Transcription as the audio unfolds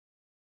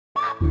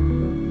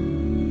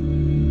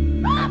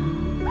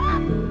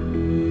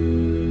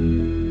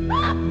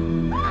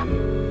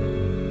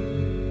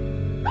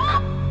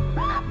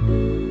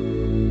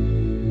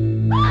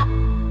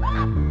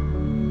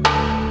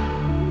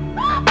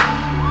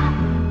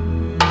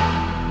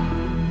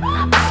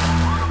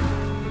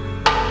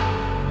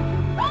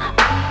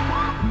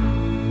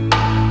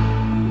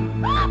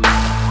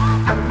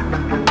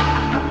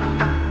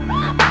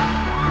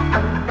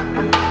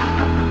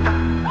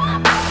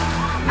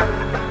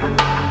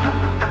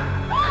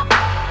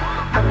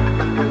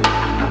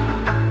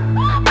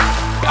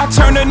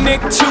a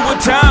nick to a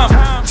dime,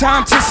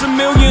 time to some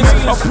millions,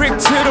 a brick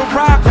to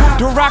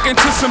the rock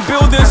into some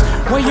buildings.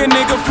 When your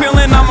nigga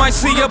feeling, I might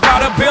see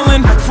about a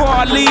billion before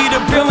I lead a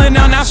billion.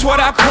 Now that's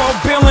what I call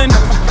billing.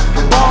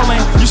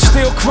 Ballin', you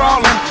still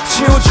crawling,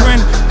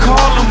 children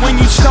calling. When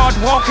you start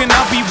walking,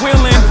 I'll be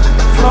willing.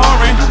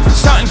 Flooring,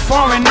 something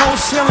foreign, no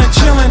ceiling,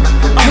 chillin'.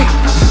 Hey,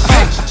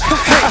 hey,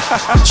 hey,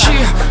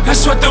 cheer,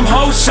 that's what them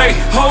hoes say.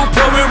 Ho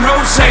blowin'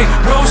 rose,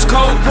 rose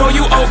gold, roll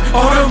you oak,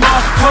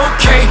 Audemars,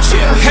 okay.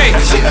 Hey,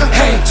 hey,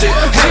 hey,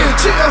 hey,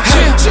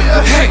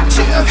 hey,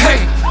 hey,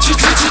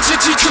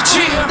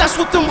 that's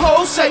what them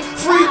hoes say.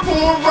 Free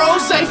porn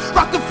rose,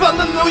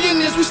 Rockafella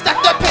millionaires, we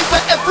stack that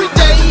paper every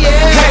day. Yeah,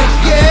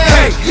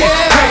 yeah,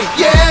 yeah,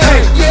 yeah,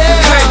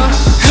 yeah.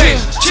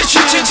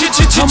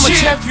 I'm a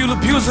jet fuel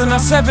abuser, not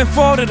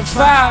 7-4 to the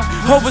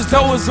 5.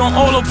 Overdose on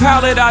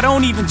autopilot, I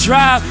don't even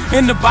drive.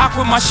 In the box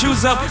with my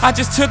shoes up, I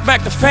just took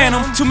back the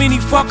Phantom. Too many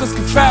fuckers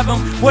can fathom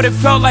what it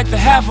felt like to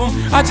have them.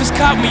 I just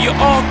caught me of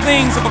all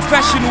things, a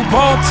professional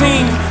ball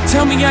team.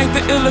 Tell me I ain't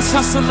the illest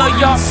hustler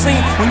y'all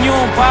seen. When you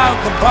don't buy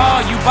the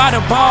bar, you buy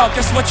the bar,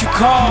 that's what you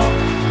call.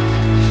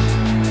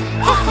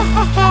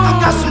 I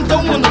got some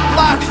dough on the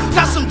block,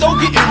 got some dough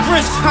getting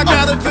rich. I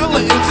got a villa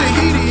in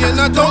Tahiti and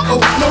I don't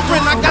owe no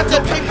rent. I got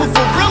that paper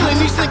for real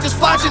and these niggas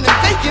flashing and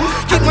faking.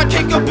 Keep my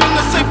cake up in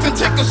the safe and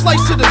take a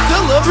slice to the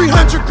dealer.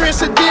 300 grand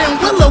sedan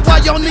Willa,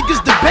 while y'all niggas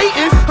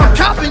debating. I'm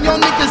copping,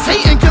 y'all niggas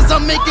hating, cause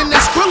I'm making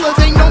that Skrilla.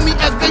 They know me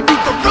as Baby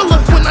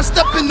Gorilla. When I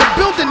step in the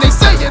building, they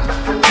saying,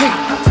 hey,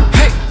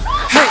 hey,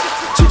 hey,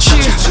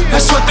 cheer.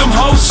 That's what them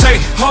hoes say.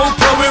 Ho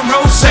blowin'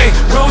 rose,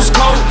 rose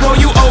gold, roll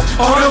you oak,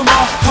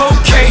 Audemars,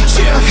 okay.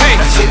 Hey, hey,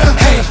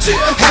 hey,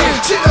 hey, hey,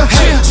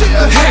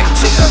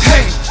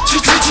 hey,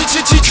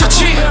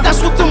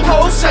 that's what them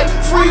hoes say.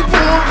 Free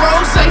porn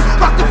rose,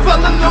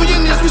 Rockafella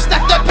millionaires, we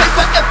stack that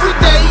paper every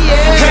day. Yeah,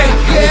 hey,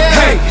 yeah,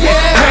 hey,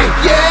 yeah, hey,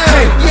 yeah,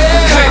 hey, yeah.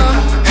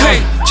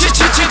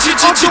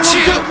 I'm doing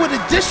hey. good with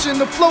addition,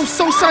 the flow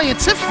so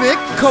scientific.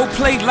 Code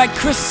played like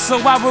Chris, so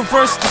I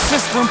reversed the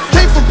system.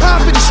 Came from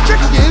poverty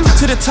stricken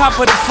to the top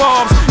of the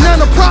Forbes. Now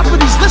the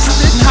property's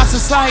listed. High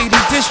Society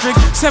District,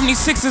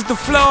 76 is the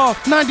floor.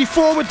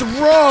 94 with the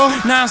raw,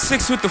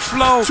 96 with the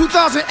flow.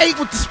 2008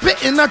 with the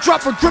spittin'. I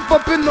drop a grip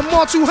up in the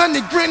mall,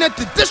 200 grand at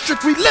the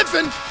district we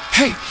livin'.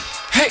 Hey,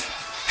 hey,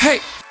 hey.